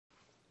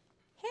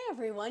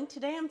everyone.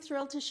 Today I'm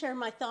thrilled to share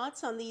my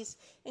thoughts on these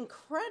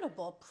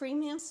incredible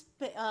premium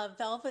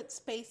velvet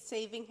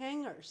space-saving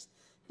hangers.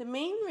 The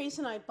main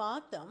reason I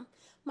bought them,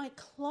 my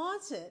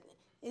closet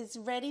is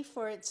ready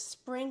for its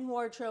spring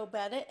wardrobe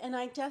edit, and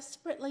I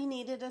desperately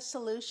needed a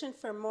solution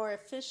for more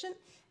efficient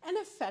and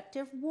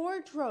effective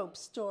wardrobe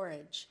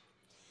storage.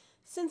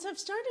 Since I've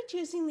started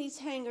using these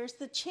hangers,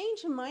 the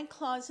change in my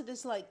closet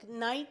is like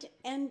night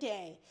and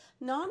day.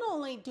 Not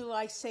only do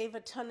I save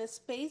a ton of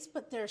space,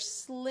 but their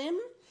slim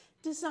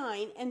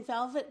design and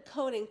velvet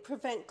coating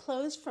prevent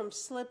clothes from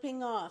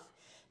slipping off.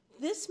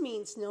 This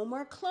means no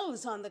more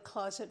clothes on the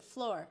closet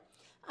floor.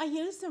 I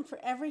use them for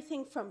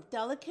everything from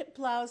delicate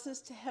blouses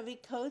to heavy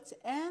coats,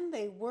 and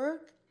they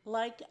work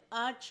like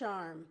a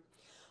charm.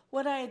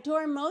 What I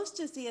adore most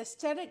is the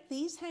aesthetic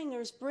these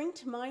hangers bring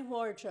to my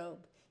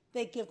wardrobe.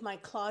 They give my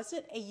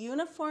closet a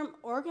uniform,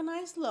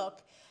 organized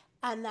look,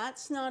 and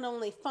that's not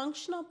only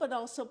functional but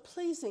also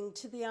pleasing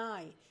to the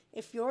eye.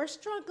 If you're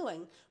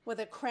struggling with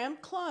a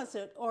cramped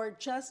closet or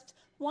just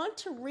want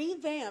to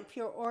revamp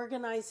your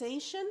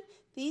organization,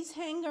 these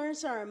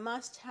hangers are a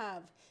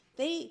must-have.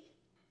 They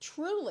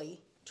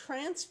truly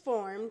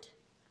transformed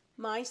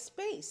my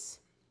space.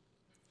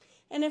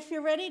 And if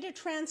you're ready to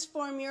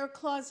transform your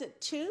closet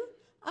too,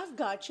 I've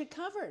got you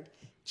covered.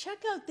 Check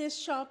out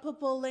this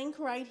shoppable link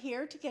right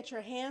here to get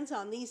your hands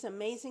on these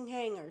amazing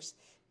hangers.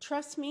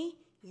 Trust me,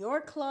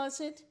 your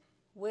closet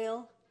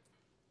will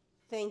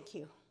thank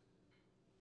you.